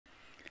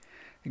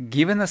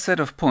Given a set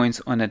of points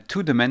on a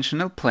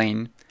two-dimensional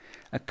plane,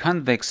 a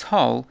convex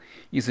hull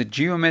is a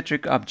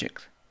geometric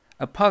object,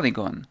 a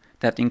polygon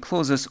that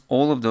encloses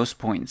all of those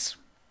points.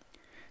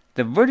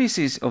 The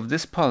vertices of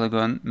this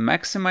polygon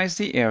maximize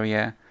the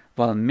area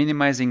while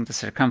minimizing the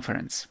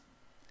circumference.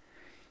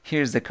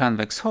 Here's the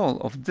convex hull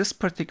of this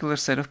particular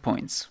set of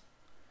points.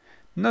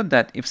 Note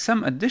that if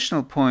some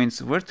additional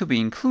points were to be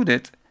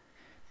included,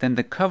 then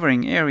the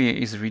covering area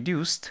is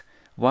reduced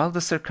while the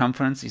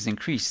circumference is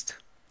increased.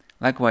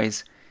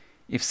 Likewise,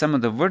 if some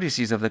of the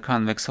vertices of the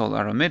convex hull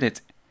are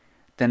omitted,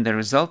 then the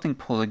resulting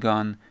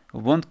polygon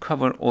won't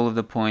cover all of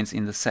the points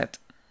in the set.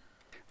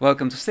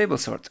 Welcome to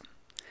StableSort.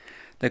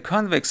 The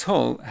convex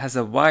hull has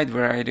a wide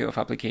variety of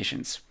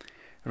applications,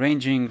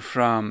 ranging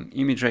from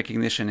image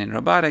recognition in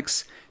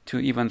robotics to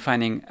even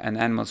finding an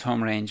animal's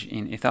home range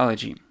in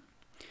ethology.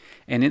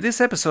 And in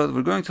this episode,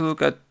 we're going to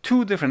look at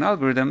two different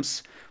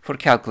algorithms for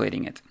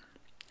calculating it.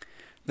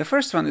 The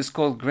first one is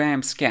called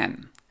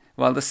Gram-Scan,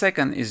 while the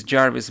second is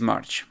Jarvis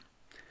March.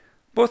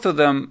 Both of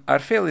them are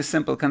fairly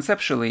simple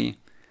conceptually,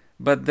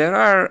 but there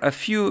are a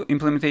few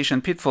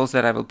implementation pitfalls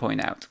that I will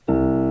point out.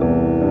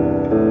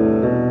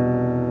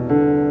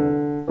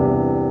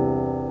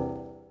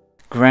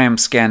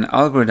 Gram-Scan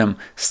algorithm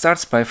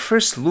starts by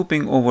first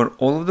looping over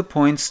all of the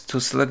points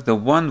to select the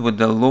one with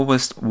the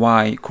lowest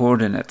y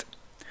coordinate.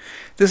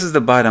 This is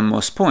the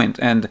bottommost point,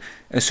 and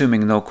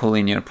assuming no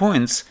collinear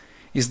points,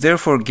 is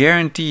therefore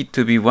guaranteed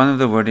to be one of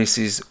the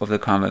vertices of the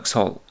convex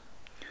hull.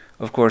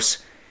 Of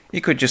course,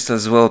 it could just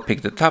as well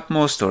pick the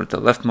topmost or the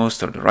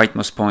leftmost or the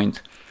rightmost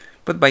point,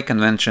 but by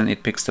convention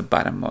it picks the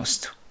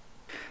bottommost.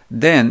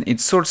 Then it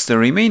sorts the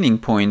remaining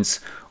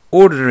points,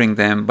 ordering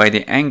them by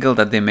the angle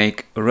that they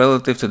make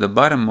relative to the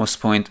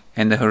bottommost point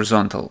and the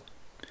horizontal.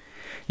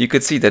 You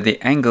could see that the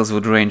angles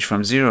would range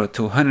from 0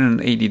 to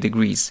 180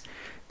 degrees,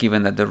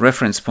 given that the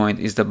reference point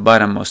is the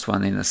bottommost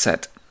one in the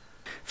set.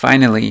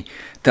 Finally,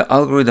 the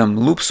algorithm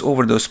loops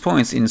over those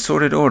points in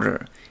sorted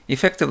order,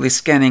 effectively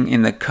scanning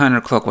in the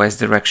counterclockwise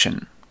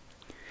direction.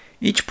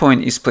 Each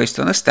point is placed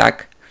on a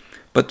stack,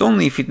 but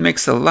only if it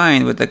makes a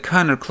line with a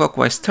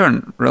counterclockwise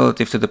turn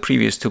relative to the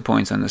previous 2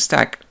 points on the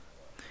stack.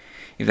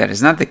 If that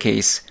is not the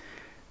case,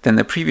 then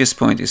the previous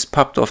point is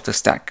popped off the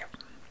stack.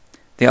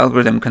 The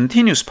algorithm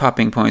continues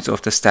popping points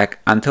off the stack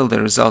until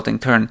the resulting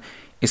turn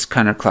is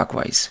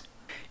counterclockwise.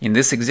 In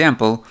this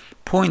example,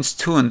 points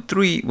 2 and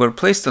 3 were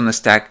placed on the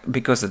stack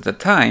because at the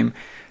time,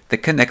 the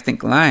connecting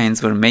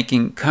lines were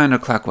making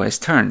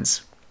counterclockwise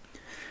turns.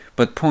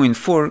 But point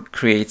 4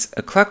 creates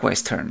a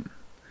clockwise turn.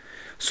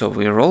 So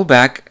we roll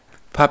back,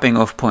 popping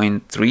off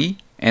point 3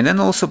 and then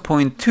also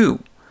point 2,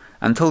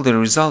 until the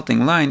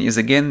resulting line is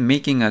again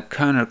making a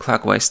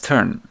counterclockwise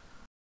turn.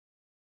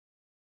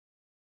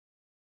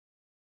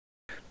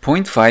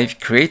 Point 5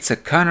 creates a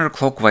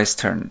counterclockwise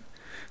turn,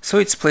 so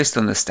it's placed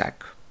on the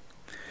stack.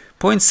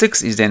 Point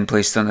 6 is then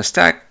placed on the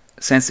stack,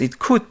 since it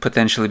could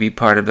potentially be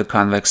part of the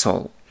convex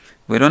hull.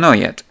 We don't know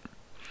yet.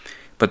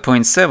 But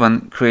point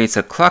 7 creates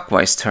a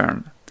clockwise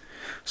turn,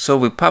 so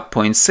we pop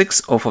point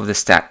 6 off of the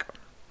stack,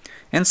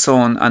 and so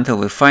on until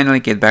we finally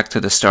get back to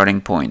the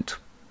starting point.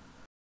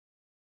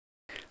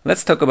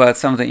 Let's talk about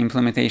some of the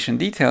implementation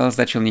details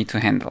that you'll need to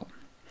handle.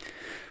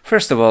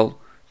 First of all,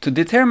 to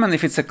determine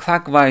if it's a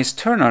clockwise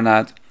turn or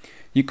not,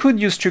 you could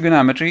use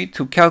trigonometry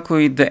to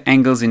calculate the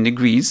angles in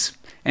degrees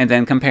and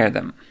then compare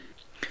them.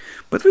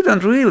 But we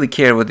don't really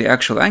care what the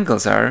actual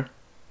angles are.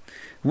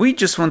 We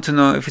just want to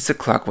know if it's a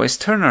clockwise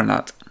turn or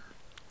not.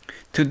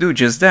 To do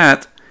just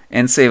that,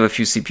 and save a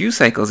few CPU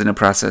cycles in the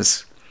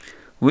process,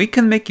 we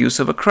can make use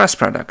of a cross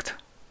product.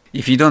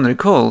 If you don't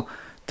recall,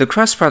 the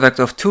cross product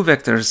of two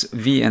vectors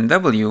v and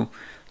w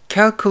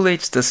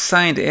calculates the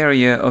signed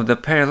area of the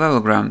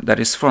parallelogram that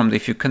is formed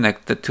if you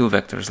connect the two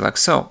vectors like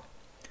so.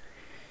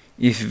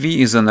 If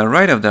v is on the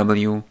right of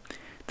w,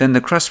 then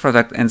the cross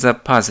product ends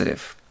up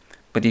positive.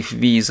 But if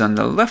v is on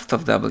the left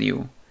of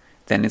w,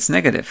 then it's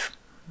negative.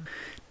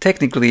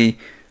 Technically,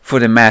 for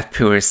the math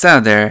purists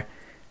out there,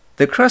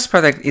 the cross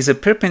product is a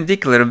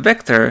perpendicular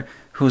vector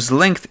whose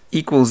length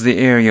equals the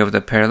area of the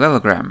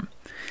parallelogram,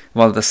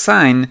 while the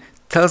sign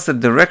tells the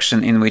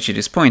direction in which it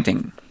is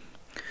pointing.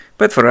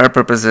 But for our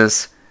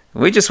purposes,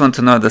 we just want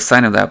to know the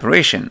sign of the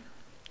operation.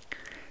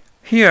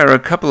 Here are a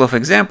couple of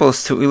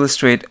examples to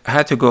illustrate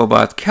how to go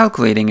about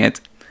calculating it,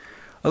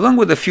 along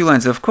with a few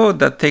lines of code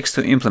that takes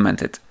to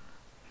implement it.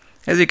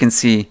 As you can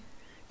see,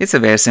 it's a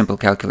very simple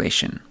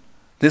calculation.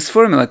 This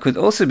formula could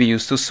also be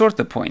used to sort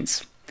the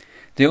points.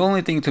 The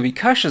only thing to be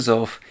cautious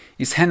of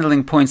is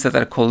handling points that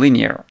are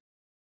collinear.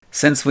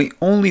 Since we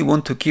only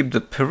want to keep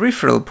the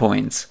peripheral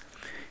points,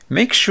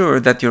 make sure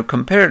that your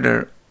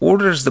comparator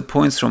orders the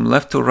points from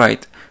left to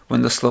right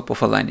when the slope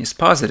of a line is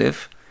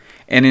positive,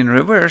 and in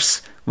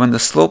reverse when the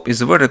slope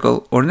is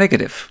vertical or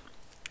negative.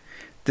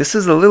 This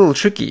is a little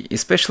tricky,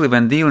 especially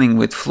when dealing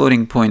with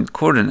floating point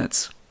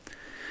coordinates.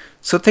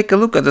 So take a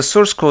look at the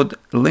source code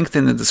linked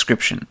in the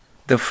description.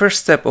 The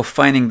first step of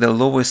finding the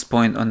lowest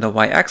point on the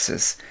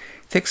y-axis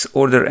takes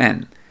order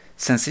n,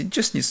 since it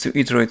just needs to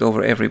iterate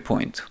over every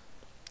point.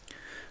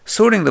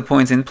 sorting the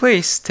points in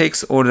place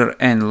takes order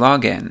n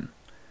log n,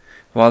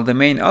 while the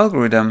main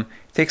algorithm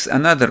takes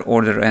another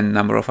order n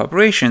number of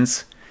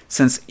operations,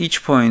 since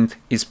each point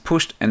is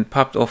pushed and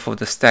popped off of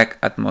the stack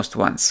at most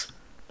once.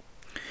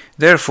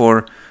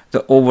 Therefore,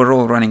 the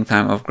overall running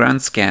time of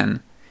grand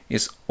scan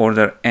is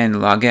order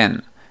n log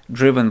n,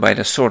 driven by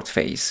the sort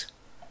phase.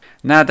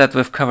 Now that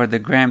we've covered the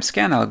gram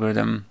scan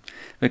algorithm,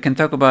 we can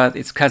talk about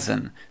its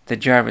cousin, the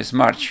Jarvis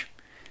March,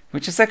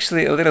 which is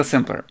actually a little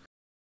simpler.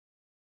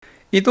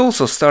 It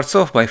also starts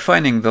off by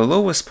finding the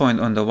lowest point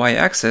on the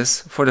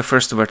y-axis for the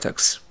first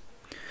vertex.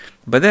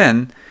 But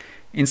then,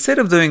 instead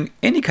of doing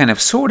any kind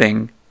of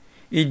sorting,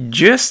 it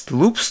just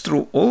loops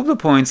through all the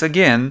points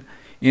again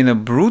in a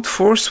brute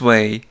force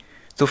way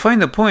to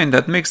find a point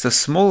that makes the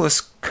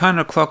smallest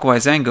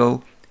counterclockwise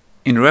angle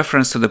in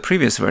reference to the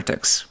previous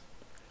vertex.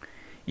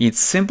 It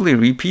simply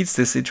repeats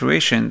this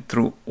iteration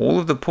through all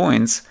of the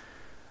points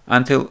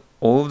until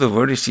all of the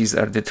vertices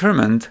are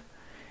determined,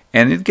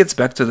 and it gets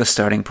back to the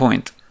starting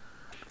point.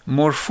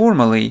 More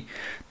formally,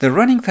 the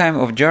running time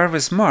of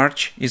Jarvis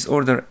March is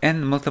order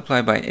n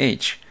multiplied by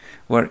h,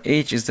 where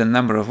h is the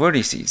number of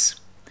vertices.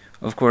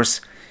 Of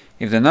course,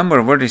 if the number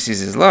of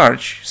vertices is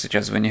large, such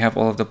as when you have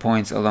all of the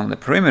points along the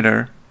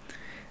perimeter,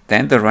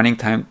 then the running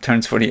time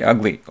turns pretty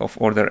ugly, of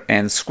order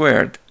n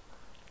squared.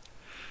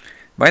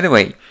 By the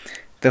way,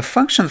 the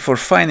function for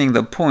finding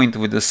the point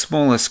with the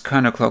smallest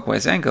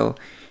counterclockwise angle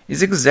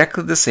is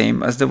exactly the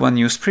same as the one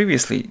used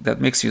previously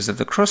that makes use of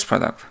the cross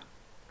product.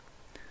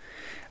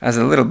 As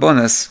a little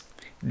bonus,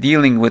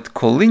 dealing with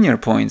collinear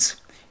points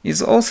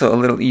is also a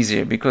little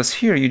easier, because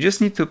here you just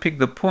need to pick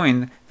the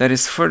point that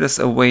is furthest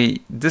away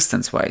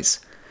distance-wise,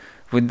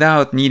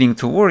 without needing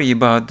to worry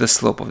about the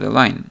slope of the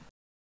line.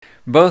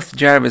 Both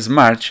Jarvis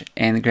March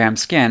and gram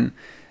scan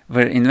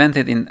were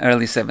invented in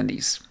early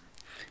 70s.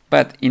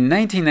 But in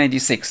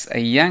 1996, a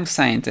young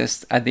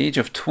scientist at the age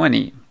of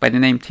 20 by the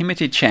name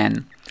Timothy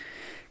Chen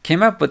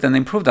came up with an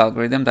improved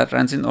algorithm that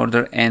runs in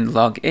order n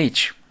log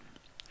h.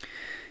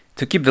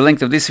 To keep the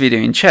length of this video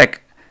in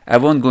check, I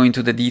won't go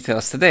into the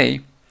details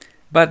today,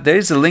 but there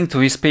is a link to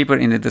his paper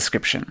in the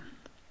description.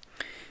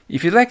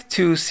 If you'd like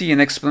to see an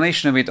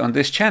explanation of it on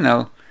this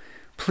channel,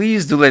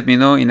 please do let me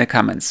know in the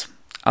comments.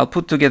 I'll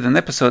put together an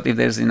episode if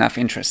there's enough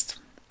interest.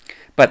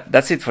 But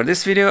that's it for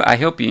this video. I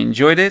hope you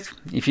enjoyed it.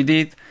 If you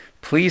did,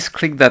 please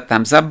click that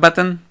thumbs up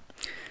button,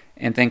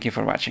 and thank you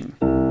for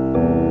watching.